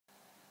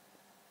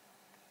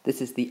This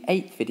is the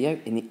 8th video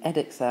in the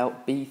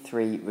EDEXCEL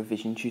B3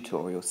 revision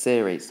tutorial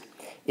series.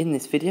 In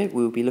this video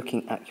we will be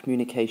looking at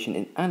communication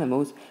in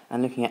animals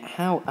and looking at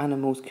how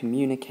animals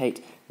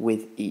communicate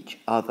with each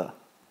other.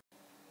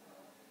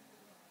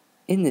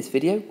 In this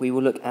video we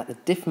will look at the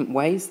different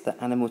ways that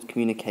animals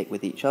communicate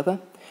with each other.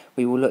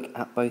 We will look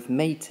at both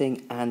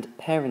mating and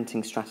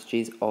parenting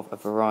strategies of a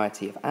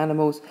variety of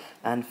animals,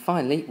 and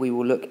finally we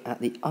will look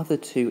at the other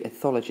two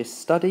ethologist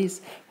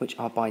studies, which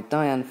are by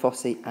Diane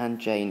Fossey and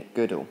Jane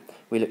Goodall.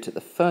 We looked at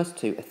the first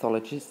two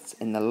ethologists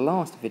in the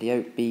last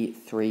video,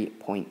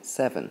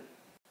 B3.8.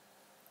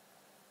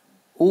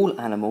 All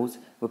animals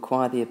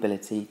require the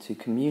ability to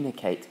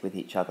communicate with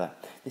each other.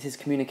 This is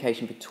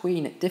communication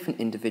between different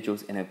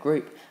individuals in a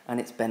group,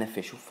 and it's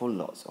beneficial for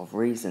lots of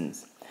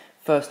reasons.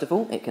 First of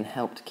all, it can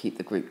help to keep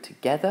the group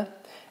together,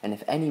 and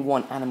if any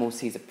one animal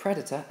sees a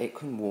predator, it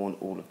can warn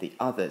all of the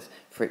others.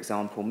 For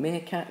example,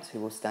 meerkats, who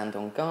will stand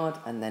on guard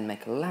and then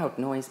make a loud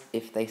noise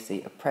if they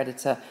see a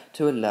predator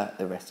to alert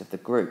the rest of the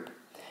group.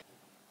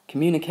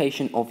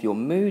 Communication of your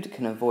mood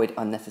can avoid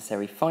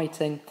unnecessary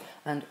fighting,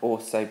 and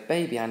also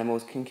baby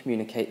animals can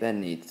communicate their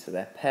needs to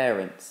their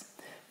parents.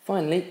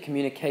 Finally,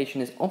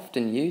 communication is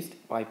often used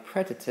by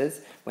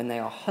predators when they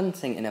are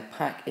hunting in a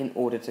pack in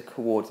order to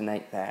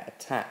coordinate their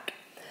attack.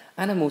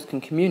 Animals can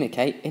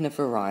communicate in a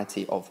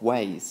variety of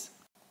ways.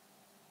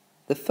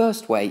 The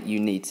first way you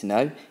need to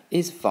know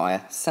is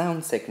via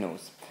sound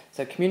signals.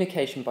 So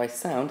communication by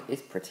sound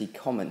is pretty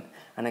common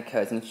and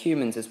occurs in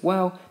humans as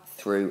well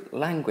through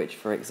language.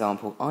 For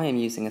example, I am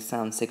using a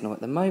sound signal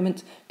at the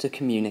moment to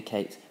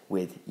communicate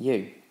with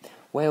you.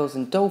 Whales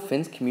and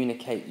dolphins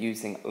communicate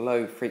using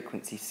low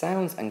frequency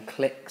sounds and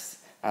clicks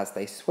as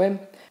they swim.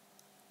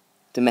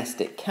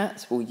 Domestic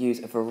cats will use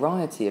a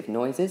variety of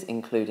noises,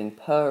 including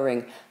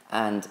purring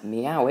and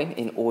meowing,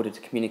 in order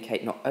to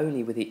communicate not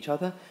only with each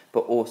other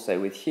but also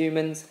with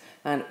humans.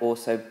 And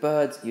also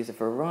birds use a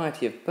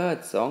variety of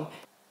birdsong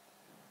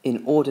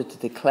in order to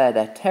declare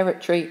their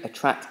territory,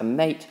 attract a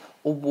mate,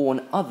 or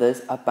warn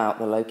others about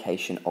the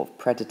location of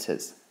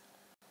predators.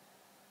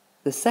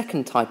 The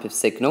second type of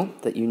signal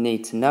that you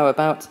need to know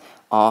about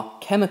are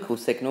chemical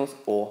signals,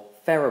 or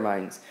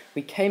pheromones.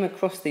 We came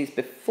across these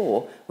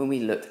before when we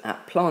looked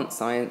at plant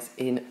science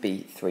in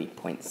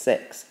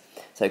B3.6.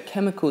 So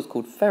chemicals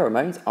called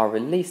pheromones are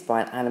released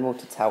by an animal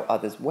to tell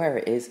others where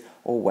it is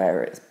or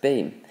where it's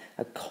been.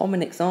 A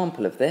common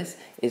example of this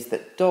is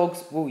that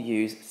dogs will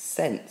use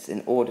scents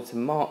in order to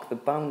mark the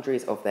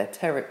boundaries of their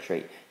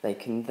territory. They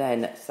can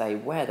then say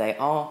where they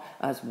are,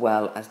 as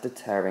well as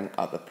deterring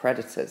other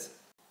predators.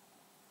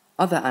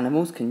 Other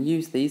animals can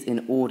use these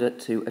in order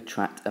to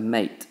attract a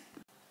mate.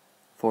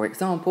 For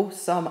example,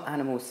 some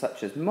animals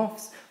such as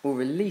moths will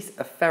release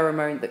a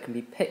pheromone that can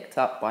be picked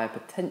up by a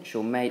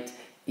potential mate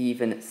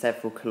even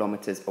several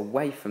kilometers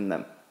away from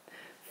them.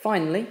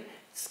 Finally,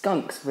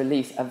 skunks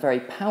release a very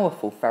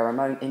powerful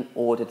pheromone in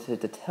order to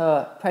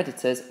deter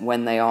predators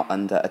when they are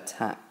under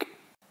attack.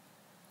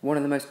 One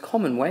of the most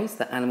common ways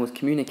that animals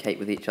communicate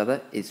with each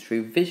other is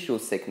through visual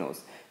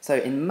signals. So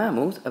in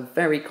mammals, a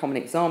very common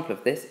example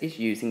of this is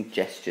using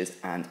gestures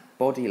and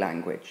body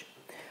language.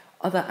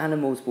 Other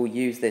animals will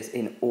use this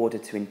in order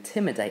to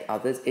intimidate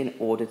others in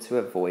order to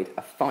avoid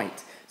a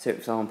fight. So for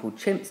example,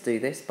 chimps do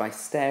this by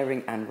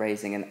staring and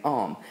raising an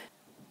arm.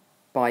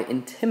 By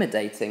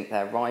intimidating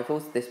their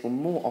rivals, this will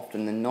more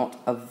often than not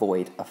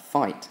avoid a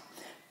fight.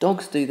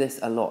 Dogs do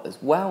this a lot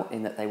as well,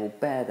 in that they will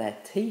bare their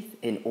teeth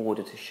in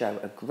order to show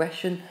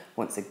aggression,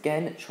 once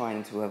again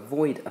trying to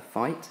avoid a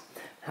fight.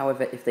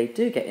 However, if they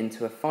do get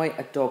into a fight,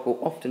 a dog will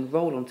often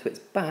roll onto its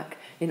back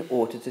in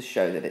order to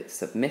show that it's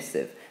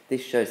submissive.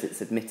 This shows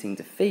it's admitting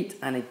defeat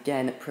and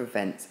again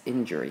prevents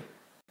injury.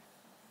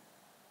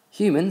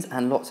 Humans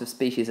and lots of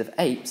species of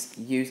apes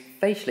use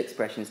facial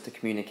expressions to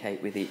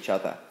communicate with each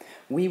other.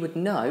 We would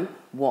know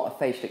what a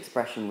facial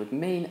expression would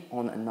mean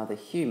on another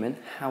human.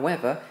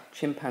 However,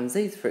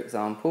 chimpanzees, for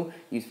example,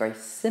 use very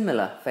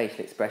similar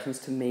facial expressions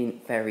to mean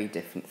very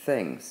different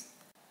things.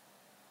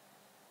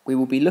 We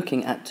will be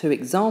looking at two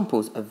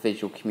examples of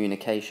visual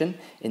communication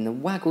in the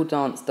waggle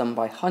dance done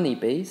by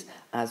honeybees,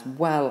 as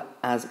well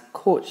as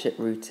courtship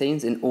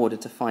routines in order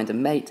to find a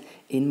mate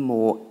in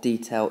more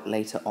detail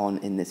later on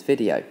in this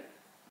video.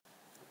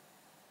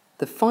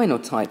 The final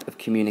type of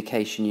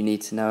communication you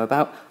need to know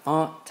about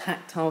are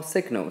tactile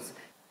signals.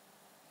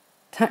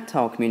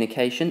 Tactile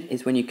communication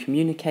is when you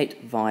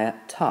communicate via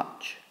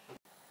touch.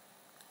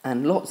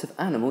 And lots of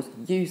animals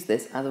use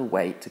this as a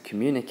way to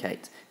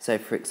communicate. So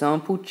for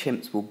example,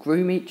 chimps will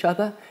groom each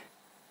other,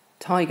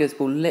 tigers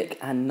will lick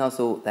and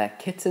nuzzle their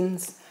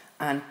kittens,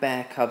 and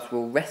bear cubs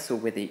will wrestle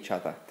with each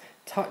other.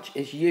 Touch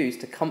is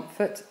used to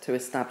comfort, to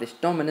establish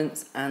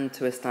dominance, and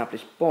to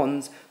establish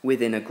bonds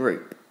within a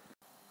group.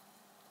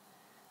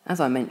 As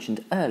I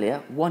mentioned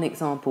earlier, one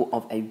example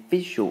of a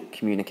visual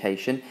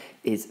communication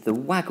is the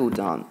waggle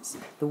dance.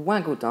 The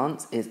waggle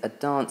dance is a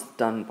dance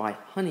done by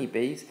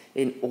honeybees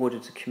in order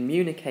to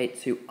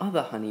communicate to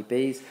other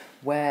honeybees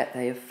where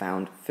they have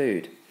found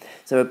food.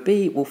 So a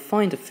bee will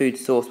find a food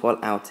source while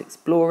out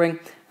exploring,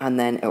 and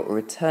then it will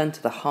return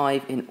to the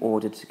hive in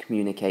order to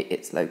communicate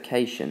its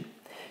location.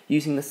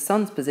 Using the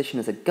sun's position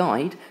as a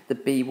guide, the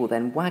bee will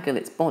then waggle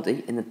its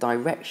body in the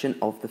direction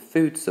of the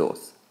food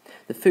source.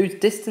 The food's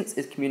distance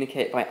is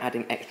communicated by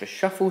adding extra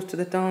shuffles to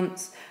the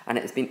dance, and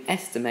it has been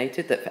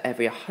estimated that for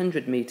every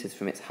 100 metres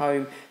from its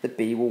home, the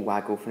bee will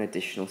waggle for an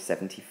additional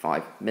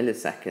 75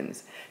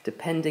 milliseconds.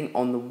 Depending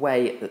on the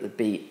way that the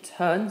bee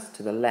turns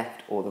to the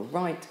left or the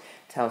right,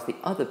 tells the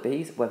other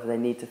bees whether they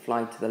need to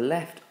fly to the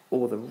left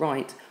or the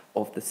right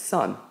of the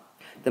sun.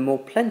 The more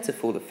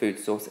plentiful the food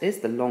source is,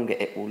 the longer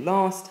it will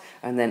last,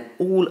 and then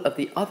all of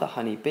the other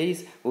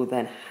honeybees will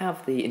then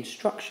have the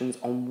instructions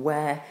on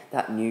where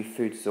that new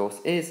food source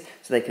is,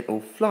 so they can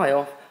all fly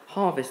off,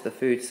 harvest the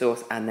food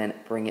source, and then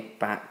bring it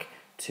back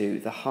to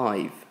the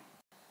hive.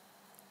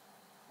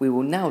 We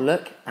will now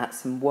look at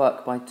some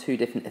work by two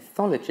different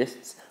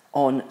ethologists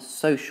on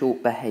social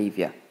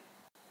behaviour.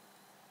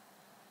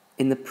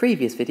 In the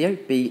previous video,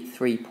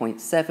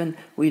 B3.7,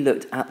 we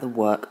looked at the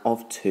work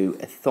of two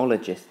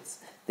ethologists.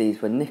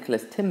 These were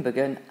Nicholas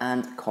Tinbergen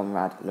and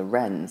Konrad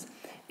Lorenz.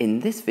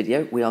 In this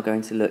video, we are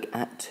going to look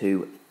at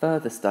two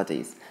further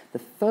studies. The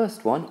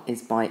first one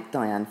is by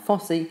Diane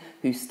Fossey,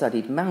 who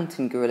studied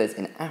mountain gorillas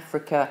in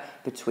Africa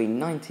between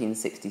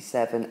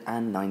 1967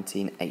 and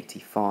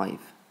 1985.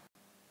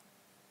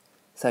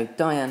 So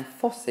Diane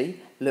Fossey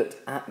looked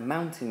at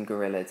mountain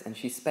gorillas, and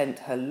she spent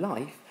her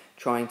life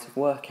trying to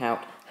work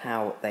out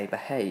how they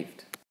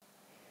behaved.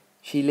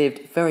 She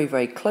lived very,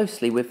 very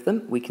closely with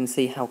them. We can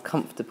see how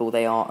comfortable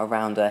they are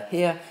around her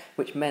here,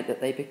 which meant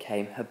that they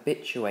became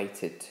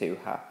habituated to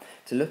her.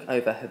 To look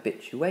over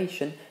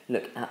habituation,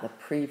 look at the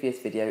previous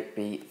video,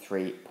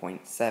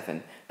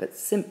 B3.7. But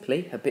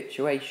simply,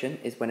 habituation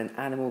is when an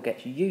animal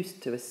gets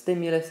used to a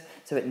stimulus,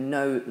 so it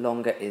no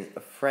longer is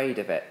afraid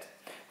of it.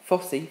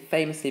 Fossey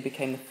famously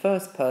became the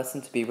first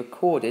person to be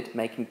recorded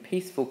making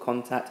peaceful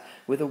contact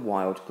with a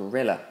wild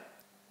gorilla.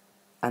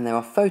 And there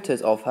are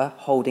photos of her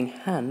holding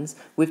hands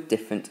with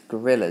different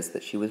gorillas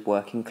that she was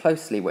working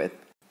closely with.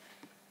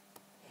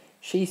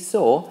 She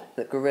saw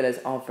that gorillas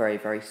are very,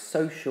 very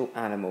social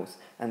animals,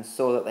 and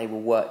saw that they will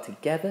work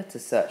together to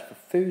search for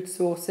food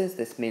sources.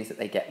 This means that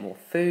they get more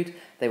food.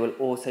 They will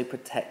also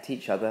protect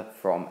each other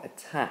from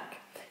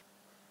attack.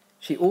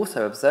 She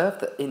also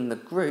observed that in the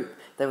group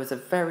there was a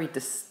very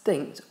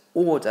distinct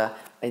order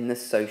in the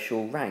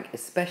social rank,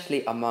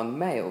 especially among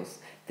males.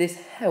 This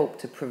helped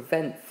to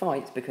prevent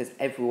fights because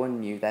everyone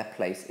knew their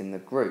place in the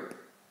group.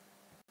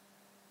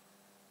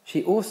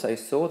 She also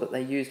saw that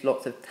they used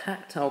lots of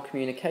tactile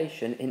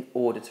communication in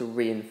order to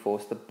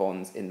reinforce the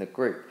bonds in the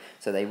group,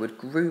 so they would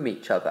groom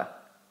each other.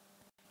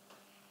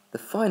 The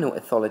final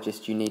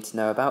ethologist you need to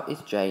know about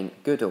is Jane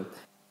Goodall.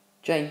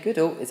 Jane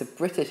Goodall is a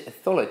British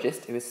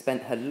ethologist who has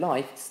spent her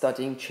life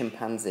studying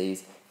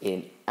chimpanzees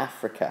in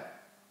Africa.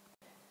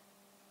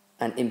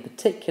 And in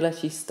particular,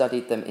 she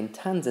studied them in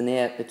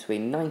Tanzania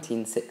between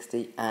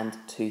 1960 and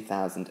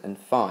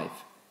 2005.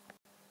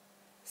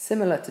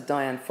 Similar to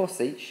Diane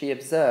Fossey, she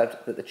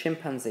observed that the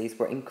chimpanzees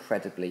were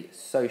incredibly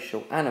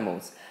social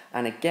animals,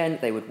 and again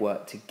they would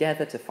work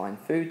together to find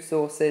food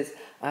sources,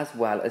 as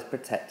well as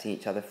protecting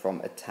each other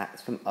from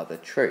attacks from other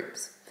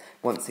troops.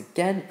 Once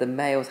again, the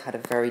males had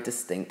a very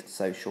distinct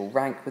social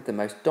rank, with the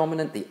most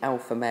dominant, the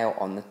alpha male,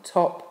 on the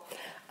top,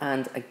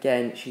 and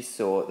again she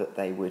saw that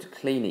they would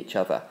clean each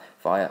other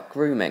via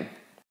grooming.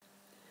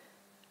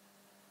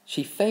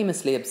 She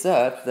famously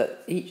observed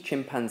that each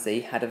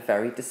chimpanzee had a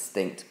very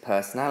distinct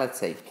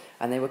personality,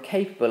 and they were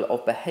capable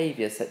of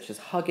behaviours such as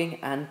hugging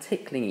and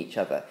tickling each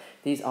other.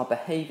 These are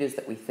behaviours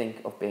that we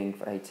think of being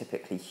very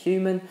typically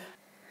human,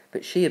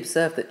 but she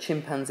observed that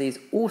chimpanzees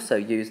also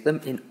use them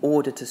in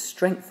order to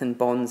strengthen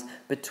bonds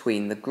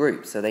between the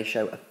groups, so they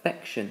show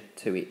affection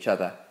to each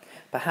other.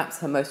 Perhaps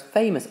her most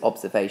famous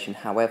observation,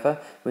 however,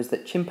 was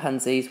that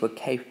chimpanzees were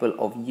capable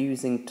of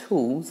using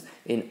tools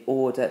in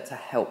order to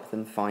help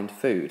them find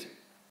food.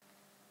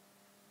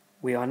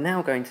 We are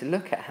now going to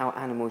look at how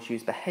animals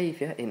use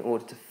behaviour in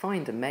order to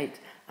find a mate,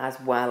 as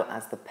well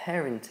as the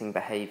parenting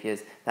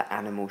behaviours that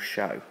animals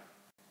show.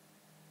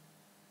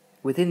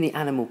 Within the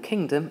animal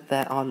kingdom,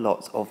 there are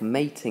lots of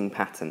mating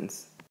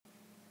patterns.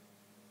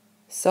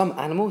 Some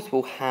animals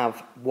will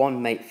have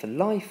one mate for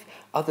life,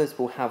 others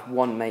will have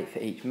one mate for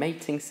each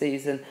mating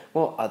season,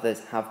 while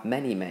others have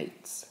many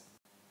mates.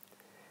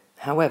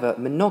 However,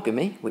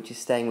 monogamy, which is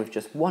staying with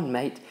just one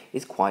mate,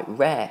 is quite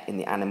rare in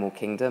the animal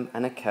kingdom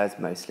and occurs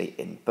mostly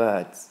in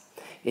birds.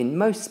 In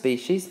most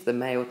species, the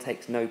male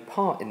takes no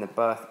part in the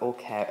birth or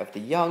care of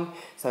the young,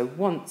 so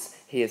once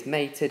he is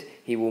mated,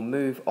 he will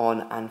move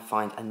on and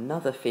find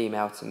another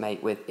female to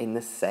mate with in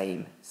the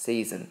same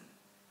season.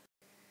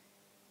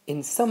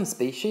 In some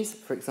species,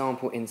 for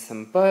example in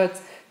some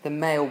birds, the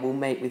male will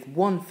mate with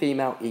one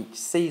female each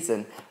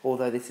season,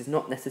 although this is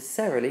not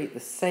necessarily the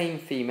same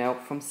female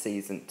from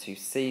season to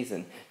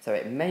season. So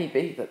it may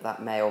be that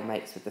that male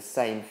mates with the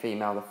same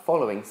female the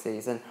following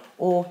season,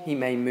 or he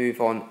may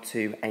move on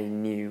to a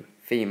new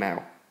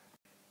female.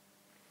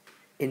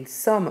 In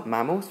some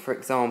mammals, for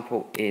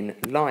example in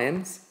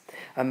lions,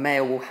 A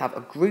male will have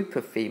a group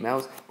of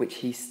females which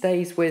he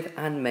stays with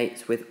and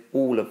mates with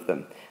all of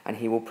them, and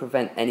he will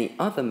prevent any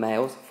other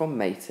males from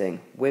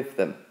mating with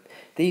them.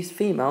 These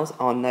females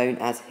are known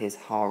as his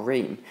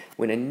harem.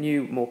 When a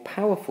new, more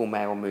powerful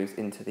male moves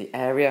into the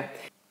area,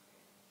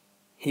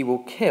 he will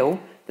kill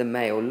the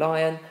male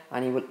lion,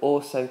 and he will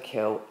also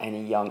kill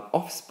any young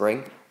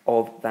offspring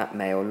of that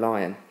male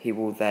lion. He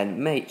will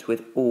then mate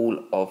with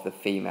all of the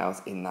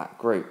females in that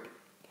group.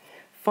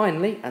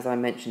 Finally, as I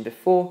mentioned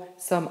before,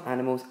 some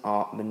animals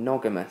are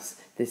monogamous.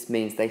 This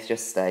means they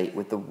just stay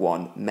with the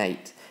one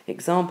mate.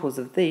 Examples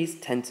of these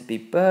tend to be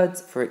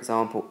birds, for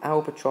example,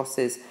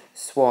 albatrosses,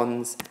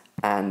 swans,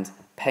 and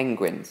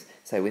penguins.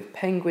 So with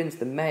penguins,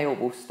 the male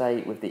will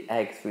stay with the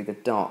egg through the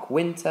dark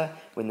winter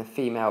when the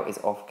female is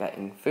off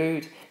getting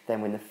food.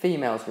 Then when the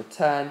females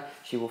return,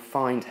 she will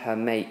find her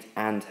mate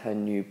and her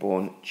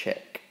newborn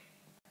chick.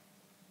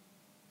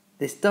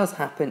 This does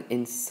happen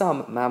in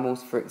some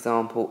mammals, for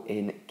example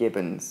in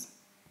gibbons.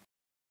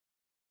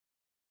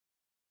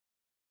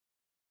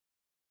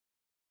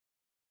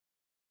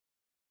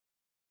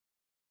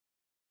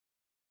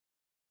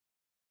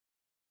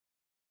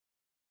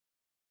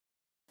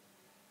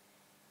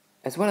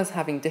 As well as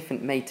having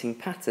different mating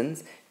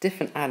patterns,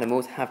 different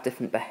animals have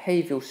different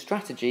behavioural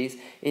strategies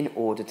in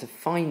order to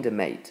find a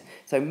mate.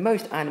 So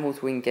most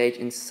animals will engage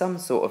in some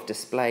sort of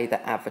display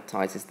that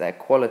advertises their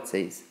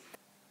qualities.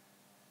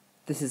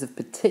 This is of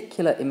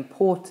particular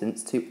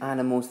importance to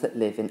animals that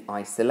live in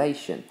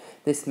isolation.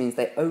 This means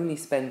they only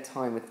spend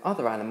time with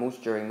other animals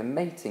during the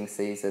mating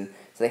season,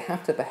 so they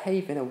have to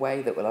behave in a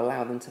way that will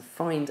allow them to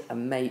find a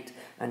mate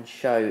and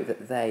show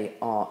that they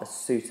are a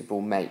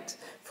suitable mate.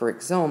 For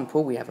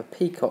example, we have a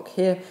peacock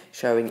here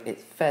showing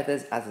its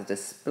feathers as a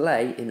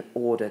display in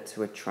order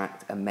to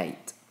attract a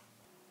mate.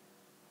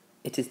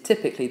 It is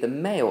typically the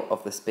male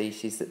of the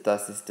species that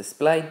does this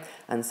display,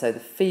 and so the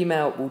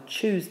female will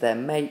choose their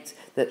mate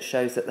that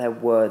shows that they're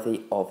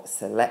worthy of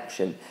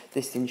selection.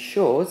 This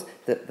ensures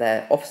that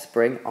their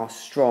offspring are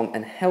strong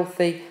and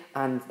healthy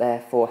and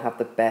therefore have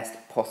the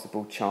best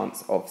possible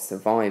chance of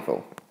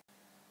survival.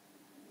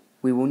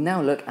 We will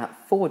now look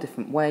at 4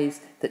 different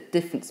ways that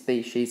different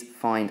species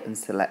find and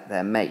select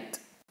their mate.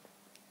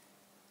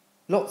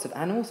 Lots of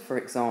animals, for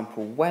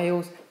example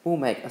whales, will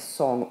make a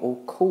song or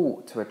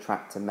call to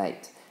attract a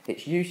mate.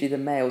 It's usually the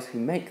males who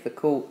make the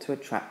call to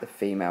attract the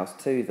females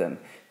to them.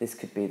 This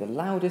could be the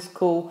loudest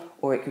call,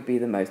 or it could be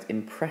the most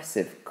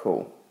impressive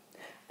call.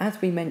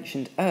 As we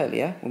mentioned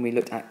earlier, when we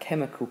looked at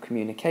chemical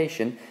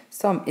communication,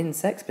 some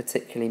insects,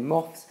 particularly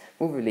moths,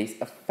 will release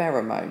a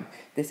pheromone.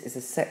 This is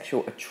a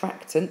sexual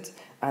attractant,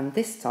 and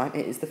this time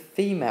it is the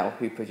female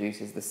who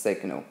produces the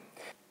signal.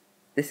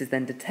 This is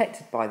then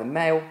detected by the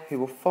male, who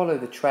will follow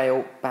the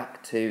trail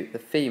back to the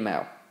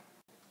female.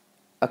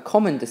 A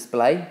common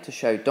display to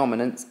show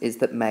dominance is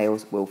that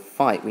males will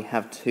fight. We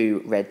have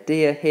 2 red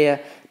deer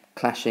here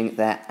clashing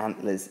their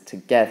antlers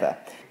together.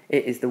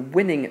 It is the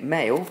winning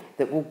male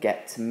that will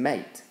get to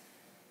mate.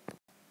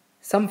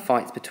 Some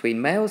fights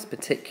between males,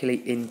 particularly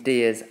in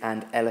deers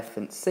and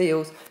elephant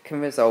seals,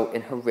 can result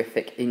in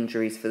horrific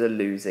injuries for the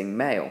losing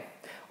male.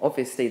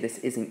 Obviously, this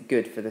isn't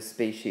good for the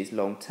species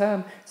long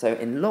term, so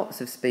in lots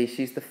of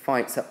species the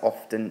fights are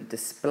often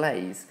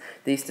displays.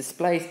 These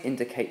displays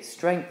indicate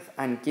strength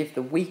and give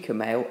the weaker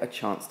male a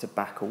chance to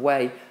back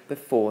away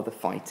before the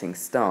fighting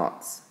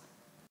starts.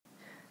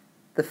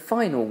 The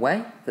final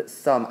way that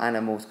some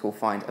animals will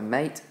find a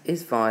mate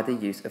is via the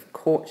use of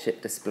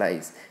courtship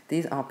displays.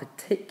 These are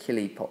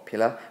particularly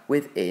popular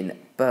within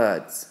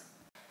birds.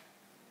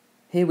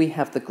 Here we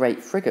have the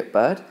great frigate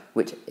bird,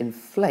 which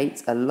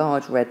inflates a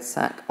large red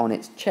sac on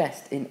its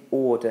chest in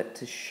order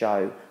to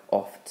show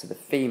off to the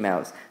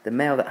females. The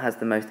male that has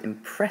the most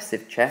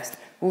impressive chest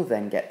will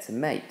then get to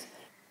mate.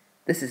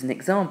 This is an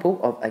example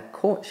of a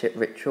courtship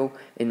ritual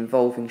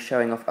involving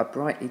showing off a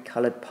brightly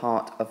coloured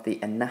part of the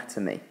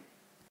anatomy.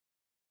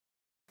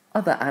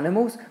 Other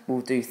animals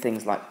will do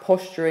things like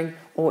posturing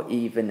or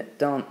even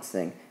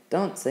dancing.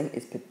 Dancing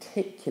is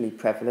particularly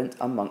prevalent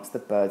amongst the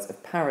birds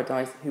of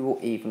paradise, who will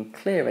even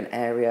clear an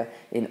area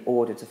in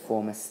order to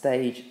form a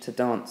stage to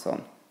dance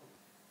on.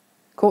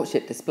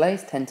 Courtship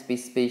displays tend to be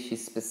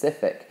species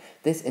specific.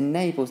 This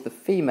enables the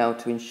female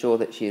to ensure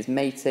that she is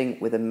mating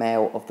with a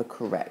male of the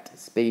correct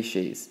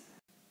species.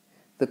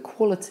 The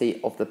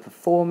quality of the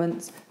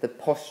performance, the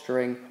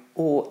posturing,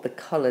 or the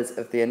colours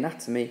of the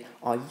anatomy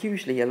are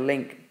usually a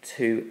link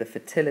to the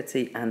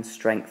fertility and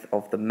strength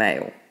of the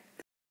male.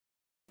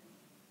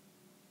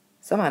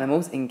 Some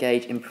animals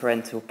engage in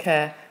parental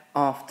care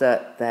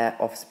after their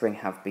offspring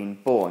have been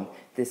born.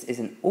 This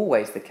isn't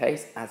always the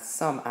case, as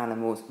some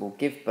animals will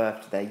give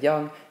birth to their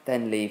young,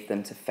 then leave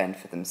them to fend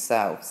for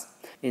themselves.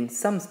 In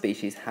some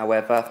species,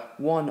 however,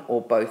 one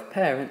or both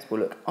parents will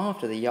look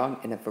after the young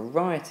in a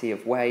variety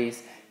of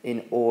ways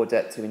in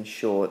order to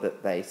ensure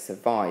that they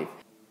survive.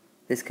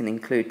 This can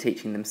include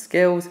teaching them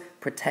skills,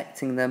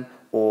 protecting them,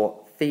 or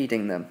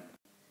feeding them.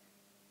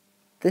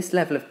 This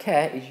level of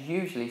care is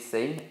usually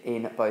seen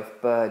in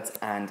both birds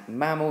and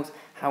mammals.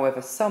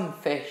 However, some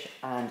fish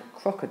and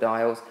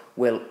crocodiles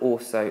will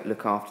also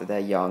look after their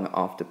young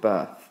after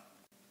birth.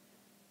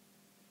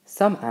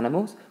 Some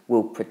animals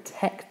will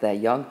protect their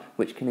young,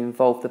 which can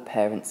involve the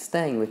parents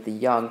staying with the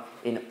young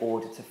in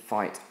order to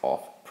fight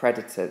off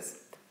predators.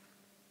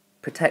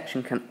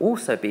 Protection can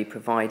also be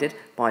provided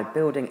by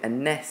building a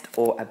nest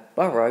or a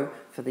burrow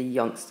for the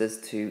youngsters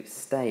to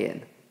stay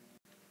in.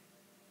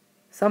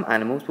 Some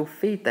animals will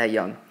feed their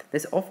young.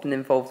 This often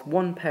involves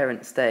one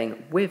parent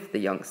staying with the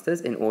youngsters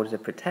in order to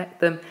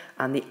protect them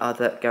and the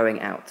other going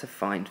out to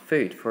find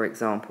food, for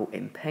example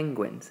in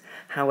penguins.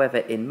 However,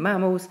 in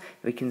mammals,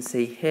 we can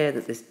see here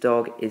that this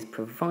dog is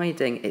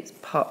providing its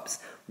pups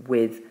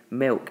with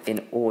milk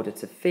in order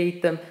to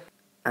feed them,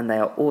 and they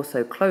are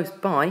also close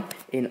by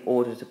in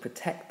order to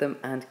protect them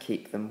and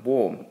keep them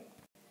warm.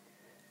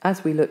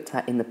 As we looked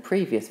at in the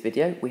previous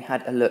video, we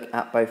had a look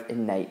at both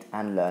innate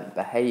and learned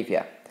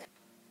behaviour.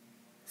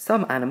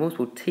 Some animals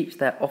will teach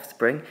their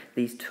offspring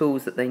these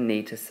tools that they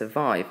need to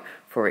survive.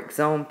 For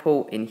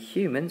example, in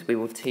humans, we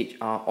will teach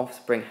our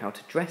offspring how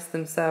to dress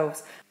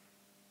themselves,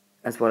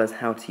 as well as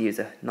how to use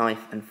a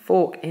knife and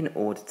fork in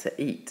order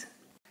to eat.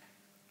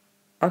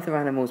 Other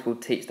animals will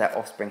teach their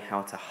offspring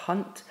how to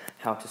hunt,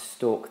 how to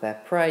stalk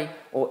their prey,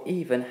 or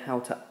even how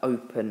to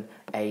open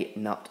a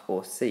nut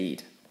or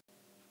seed.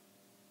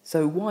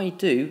 So why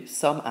do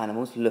some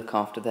animals look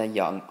after their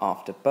young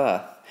after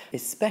birth?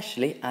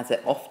 Especially as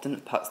it often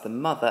puts the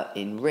mother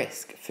in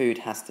risk. Food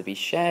has to be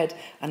shared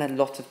and a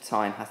lot of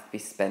time has to be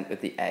spent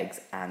with the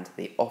eggs and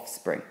the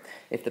offspring.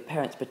 If the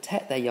parents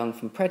protect their young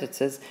from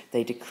predators,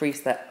 they decrease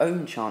their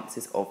own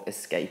chances of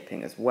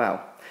escaping as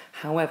well.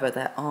 However,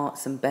 there are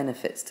some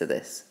benefits to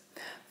this.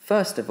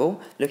 First of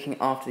all, looking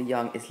after the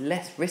young is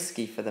less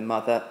risky for the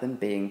mother than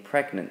being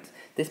pregnant.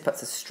 This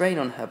puts a strain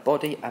on her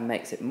body and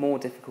makes it more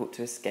difficult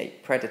to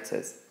escape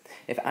predators.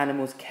 If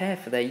animals care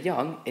for their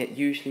young, it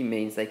usually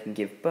means they can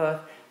give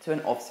birth to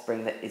an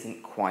offspring that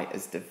isn't quite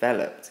as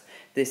developed.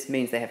 This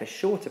means they have a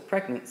shorter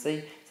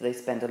pregnancy, so they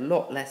spend a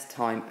lot less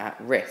time at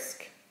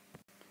risk.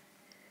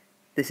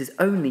 This is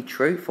only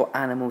true for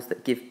animals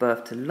that give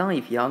birth to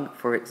live young,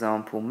 for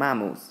example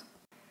mammals.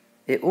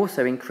 It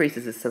also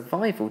increases the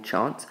survival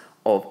chance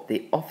of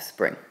the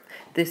offspring.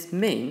 This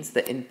means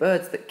that in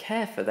birds that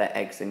care for their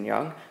eggs and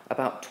young,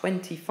 about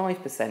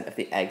 25% of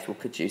the eggs will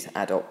produce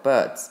adult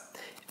birds.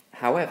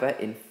 However,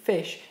 in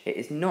fish, it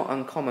is not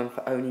uncommon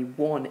for only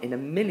 1 in a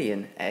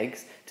million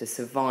eggs to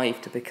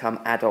survive to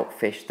become adult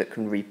fish that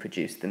can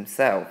reproduce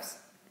themselves.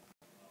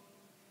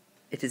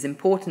 It is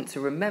important to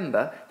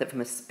remember that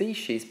from a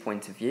species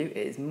point of view,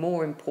 it is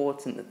more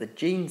important that the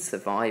genes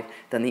survive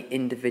than the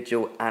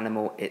individual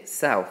animal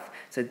itself.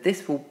 So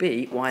this will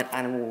be why an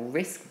animal will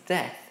risk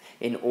death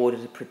in order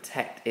to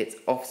protect its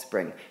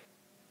offspring,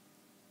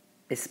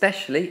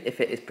 especially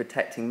if it is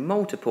protecting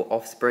multiple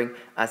offspring,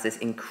 as this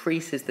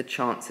increases the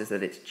chances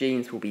that its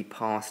genes will be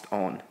passed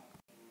on.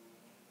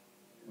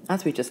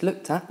 As we just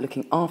looked at,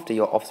 looking after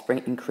your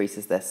offspring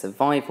increases their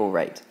survival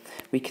rate.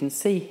 We can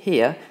see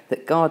here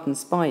that garden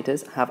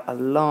spiders have a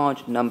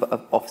large number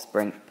of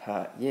offspring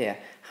per year.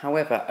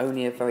 However,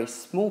 only a very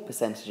small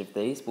percentage of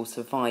these will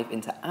survive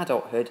into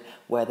adulthood,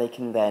 where they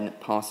can then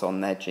pass on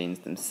their genes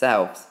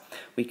themselves.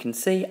 We can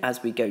see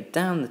as we go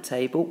down the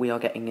table, we are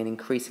getting an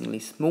increasingly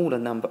smaller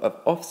number of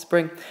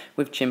offspring,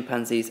 with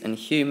chimpanzees and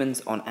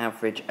humans on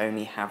average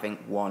only having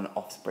 1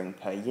 offspring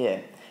per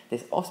year.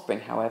 This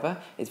offspring, however,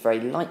 is very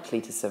likely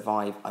to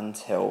survive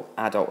until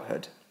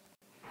adulthood.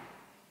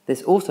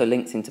 This also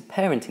links into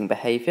parenting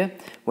behaviour,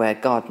 where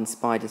garden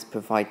spiders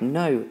provide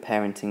no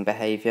parenting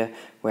behaviour,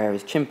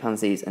 whereas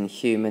chimpanzees and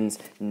humans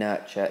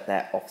nurture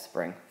their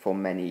offspring for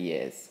many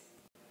years.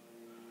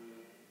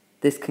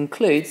 This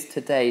concludes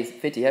today's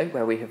video,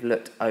 where we have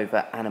looked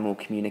over animal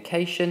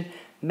communication,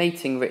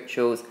 mating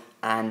rituals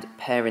and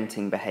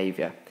parenting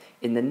behaviour.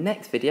 In the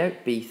next video,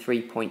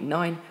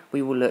 B3.9,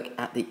 we will look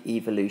at the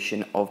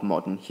evolution of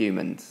modern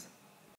humans.